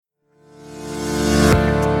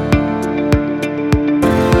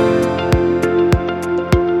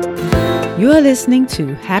You are listening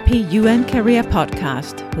to Happy UN Career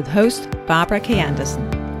Podcast with host Barbara K.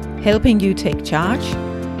 Anderson, helping you take charge,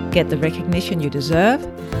 get the recognition you deserve,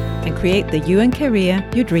 and create the UN career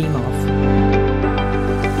you dream of.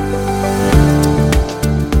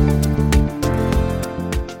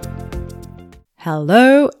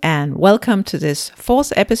 Hello and welcome to this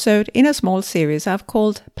fourth episode in a small series I've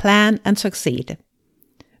called Plan and Succeed.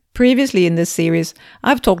 Previously in this series,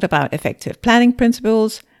 I've talked about effective planning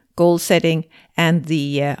principles, goal setting, and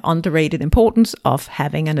the underrated importance of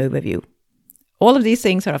having an overview. All of these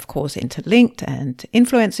things are of course interlinked and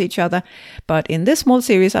influence each other, but in this small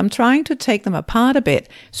series I'm trying to take them apart a bit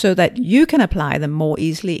so that you can apply them more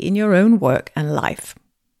easily in your own work and life.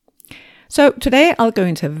 So today I'll go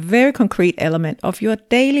into a very concrete element of your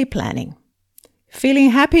daily planning. Feeling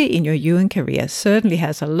happy in your UN career certainly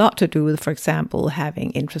has a lot to do with, for example,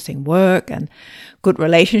 having interesting work and good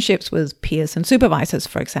relationships with peers and supervisors,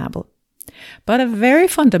 for example. But a very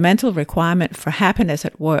fundamental requirement for happiness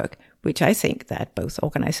at work, which I think that both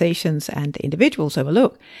organizations and individuals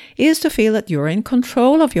overlook, is to feel that you're in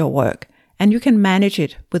control of your work and you can manage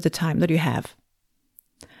it with the time that you have.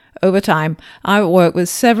 Over time, I worked with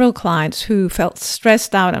several clients who felt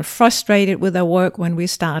stressed out and frustrated with their work when we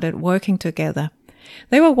started working together.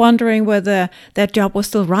 They were wondering whether their job was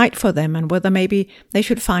still right for them and whether maybe they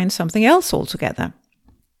should find something else altogether.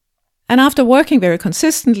 And after working very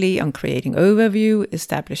consistently on creating overview,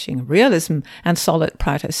 establishing realism and solid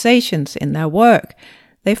prioritizations in their work,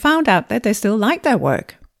 they found out that they still liked their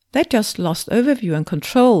work. They just lost overview and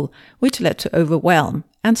control, which led to overwhelm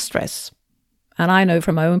and stress. And I know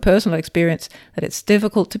from my own personal experience that it's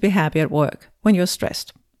difficult to be happy at work when you're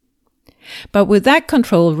stressed. But with that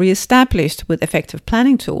control re-established with effective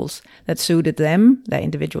planning tools that suited them, their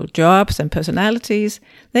individual jobs and personalities,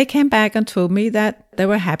 they came back and told me that they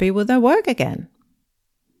were happy with their work again.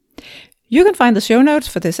 You can find the show notes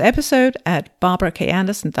for this episode at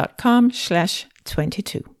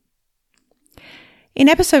barbarakanderson.com/22. In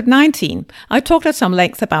episode 19, I talked at some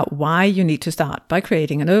length about why you need to start by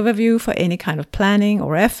creating an overview for any kind of planning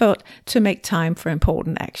or effort to make time for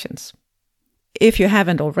important actions. If you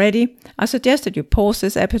haven't already, I suggest that you pause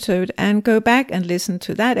this episode and go back and listen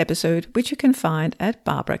to that episode, which you can find at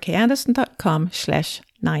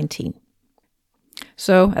barbarakanderson.com/19.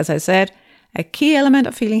 So, as I said, a key element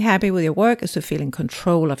of feeling happy with your work is to feel in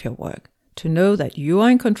control of your work, to know that you are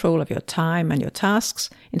in control of your time and your tasks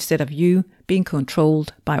instead of you being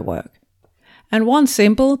controlled by work. And one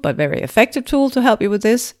simple but very effective tool to help you with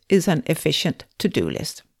this is an efficient to-do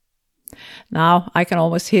list. Now, I can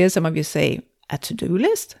almost hear some of you say, a to-do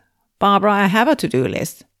list? Barbara, I have a to-do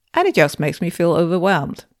list, and it just makes me feel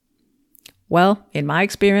overwhelmed. Well, in my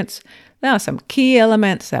experience, there are some key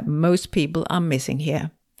elements that most people are missing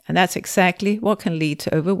here, and that's exactly what can lead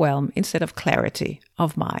to overwhelm instead of clarity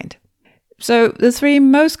of mind. So the three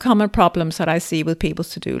most common problems that I see with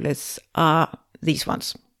people's to-do lists are these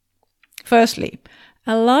ones. Firstly,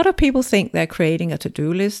 a lot of people think they're creating a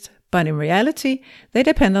to-do list, but in reality, they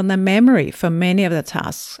depend on their memory for many of the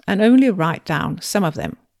tasks and only write down some of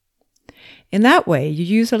them. In that way, you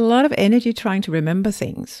use a lot of energy trying to remember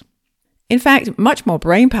things. In fact, much more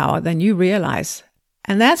brain power than you realize.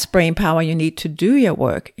 And that's brain power you need to do your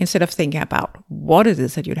work instead of thinking about what it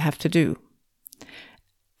is that you'd have to do.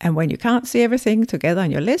 And when you can't see everything together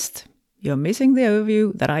on your list, you're missing the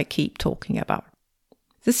overview that I keep talking about.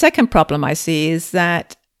 The second problem I see is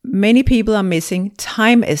that many people are missing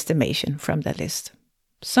time estimation from their list.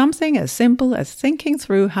 Something as simple as thinking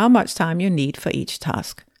through how much time you need for each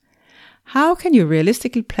task. How can you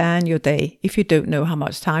realistically plan your day if you don't know how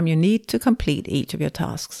much time you need to complete each of your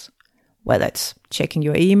tasks? Whether it's checking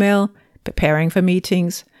your email, preparing for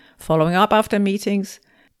meetings, following up after meetings,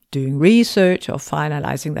 doing research or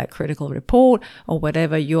finalizing that critical report or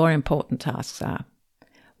whatever your important tasks are.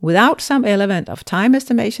 Without some element of time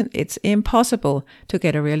estimation, it's impossible to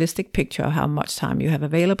get a realistic picture of how much time you have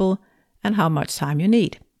available and how much time you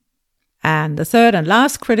need. And the third and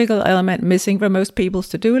last critical element missing from most people's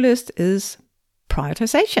to-do list is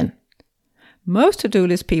prioritization. Most to-do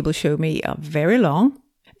list people show me are very long,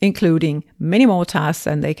 including many more tasks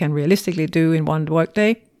than they can realistically do in one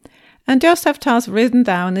workday, and just have tasks written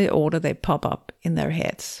down in the order they pop up in their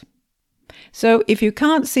heads. So if you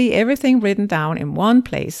can't see everything written down in one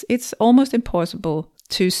place, it's almost impossible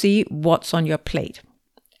to see what's on your plate.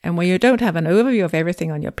 And when you don't have an overview of everything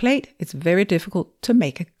on your plate, it's very difficult to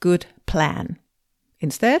make a good plan.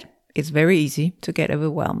 Instead, it's very easy to get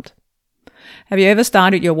overwhelmed. Have you ever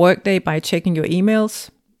started your workday by checking your emails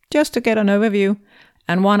just to get an overview,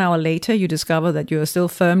 and 1 hour later you discover that you are still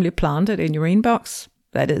firmly planted in your inbox?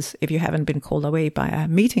 That is, if you haven't been called away by a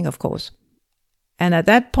meeting, of course. And at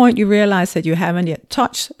that point, you realize that you haven't yet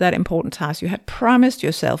touched that important task you had promised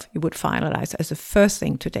yourself you would finalize as the first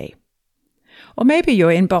thing today. Or maybe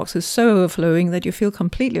your inbox is so overflowing that you feel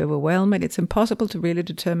completely overwhelmed and it's impossible to really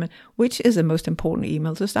determine which is the most important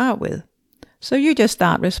email to start with. So you just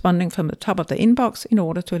start responding from the top of the inbox in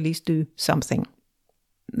order to at least do something.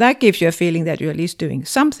 That gives you a feeling that you're at least doing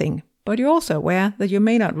something, but you're also aware that you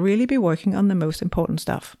may not really be working on the most important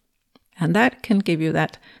stuff. And that can give you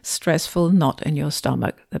that stressful knot in your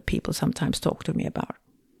stomach that people sometimes talk to me about.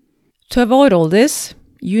 To avoid all this,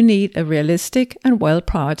 you need a realistic and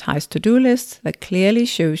well-prioritized to-do list that clearly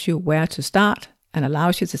shows you where to start and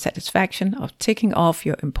allows you the satisfaction of ticking off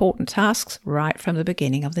your important tasks right from the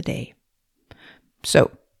beginning of the day.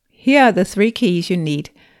 So, here are the 3 keys you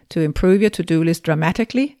need to improve your to-do list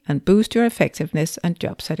dramatically and boost your effectiveness and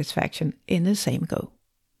job satisfaction in the same go.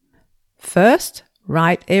 First,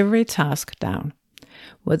 write every task down.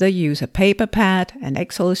 Whether you use a paper pad, an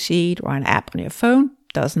Excel sheet, or an app on your phone,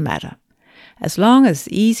 doesn't matter. As long as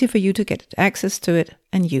it's easy for you to get access to it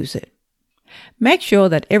and use it. Make sure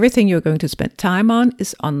that everything you're going to spend time on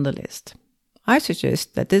is on the list. I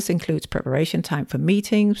suggest that this includes preparation time for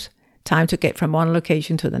meetings, time to get from one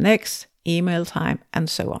location to the next, email time, and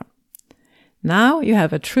so on. Now you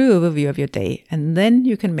have a true overview of your day, and then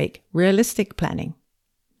you can make realistic planning.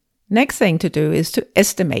 Next thing to do is to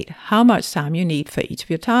estimate how much time you need for each of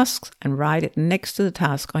your tasks and write it next to the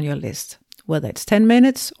task on your list, whether it's 10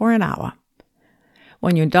 minutes or an hour.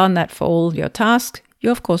 When you've done that for all your tasks, you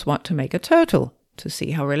of course want to make a total to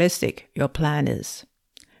see how realistic your plan is.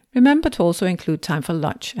 Remember to also include time for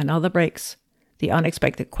lunch and other breaks, the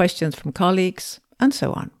unexpected questions from colleagues, and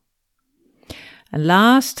so on. And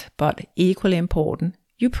last, but equally important,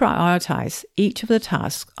 you prioritize each of the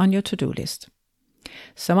tasks on your to-do list.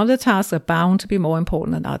 Some of the tasks are bound to be more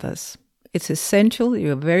important than others. It's essential that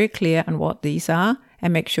you're very clear on what these are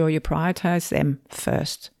and make sure you prioritize them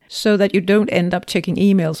first, so that you don't end up checking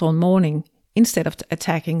emails all morning instead of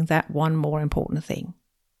attacking that one more important thing.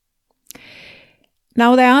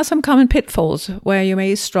 Now, there are some common pitfalls where you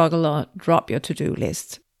may struggle or drop your to-do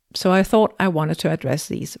list, so I thought I wanted to address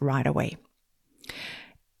these right away.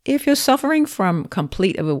 If you're suffering from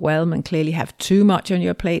complete overwhelm and clearly have too much on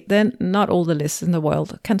your plate, then not all the lists in the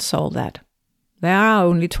world can solve that. There are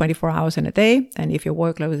only 24 hours in a day, and if your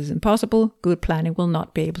workload is impossible, good planning will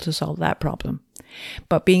not be able to solve that problem.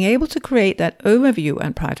 But being able to create that overview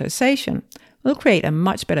and prioritization will create a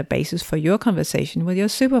much better basis for your conversation with your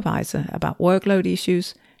supervisor about workload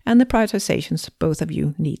issues and the prioritizations both of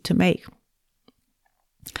you need to make.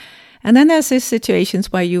 And then there's these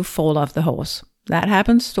situations where you fall off the horse. That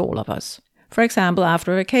happens to all of us. For example,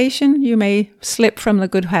 after a vacation, you may slip from the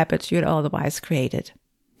good habits you'd otherwise created.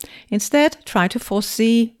 Instead, try to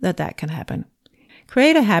foresee that can happen.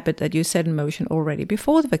 Create a habit that you set in motion already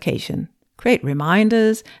before the vacation. Create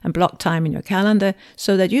reminders and block time in your calendar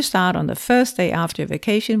so that you start on the first day after your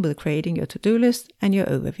vacation with creating your to-do list and your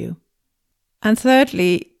overview. And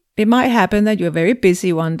thirdly, it might happen that you're very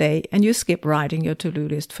busy one day and you skip writing your to-do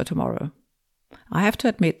list for tomorrow. I have to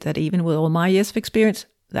admit that even with all my years of experience,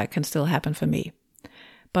 that can still happen for me.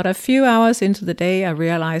 But a few hours into the day, I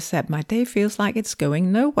realize that my day feels like it's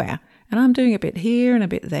going nowhere, and I'm doing a bit here and a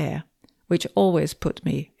bit there, which always puts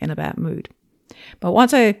me in a bad mood. But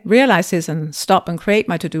once I realize this and stop and create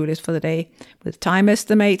my to-do list for the day with time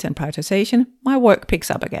estimate and prioritization, my work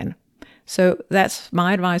picks up again. So that's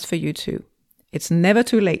my advice for you too. It's never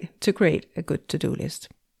too late to create a good to-do list.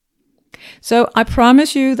 So I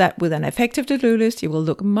promise you that with an effective to-do list, you will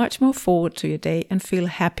look much more forward to your day and feel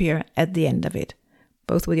happier at the end of it,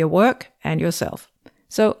 both with your work and yourself.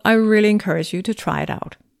 So I really encourage you to try it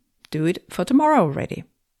out. Do it for tomorrow already.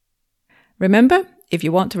 Remember, if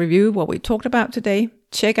you want to review what we talked about today,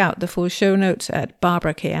 check out the full show notes at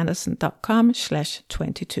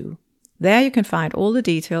barbarakanderson.com/22. There you can find all the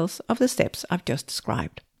details of the steps I've just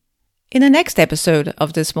described. In the next episode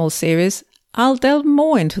of this small series, I'll delve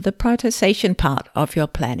more into the prioritization part of your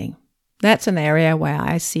planning. That's an area where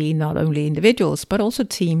I see not only individuals, but also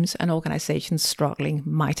teams and organizations struggling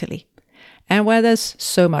mightily, and where there's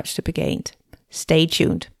so much to be gained. Stay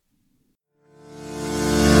tuned.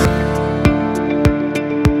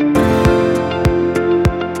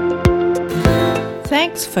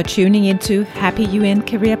 Thanks for tuning into Happy UN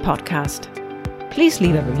Career Podcast. Please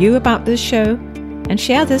leave a review about this show and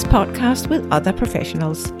share this podcast with other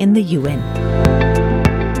professionals in the UN.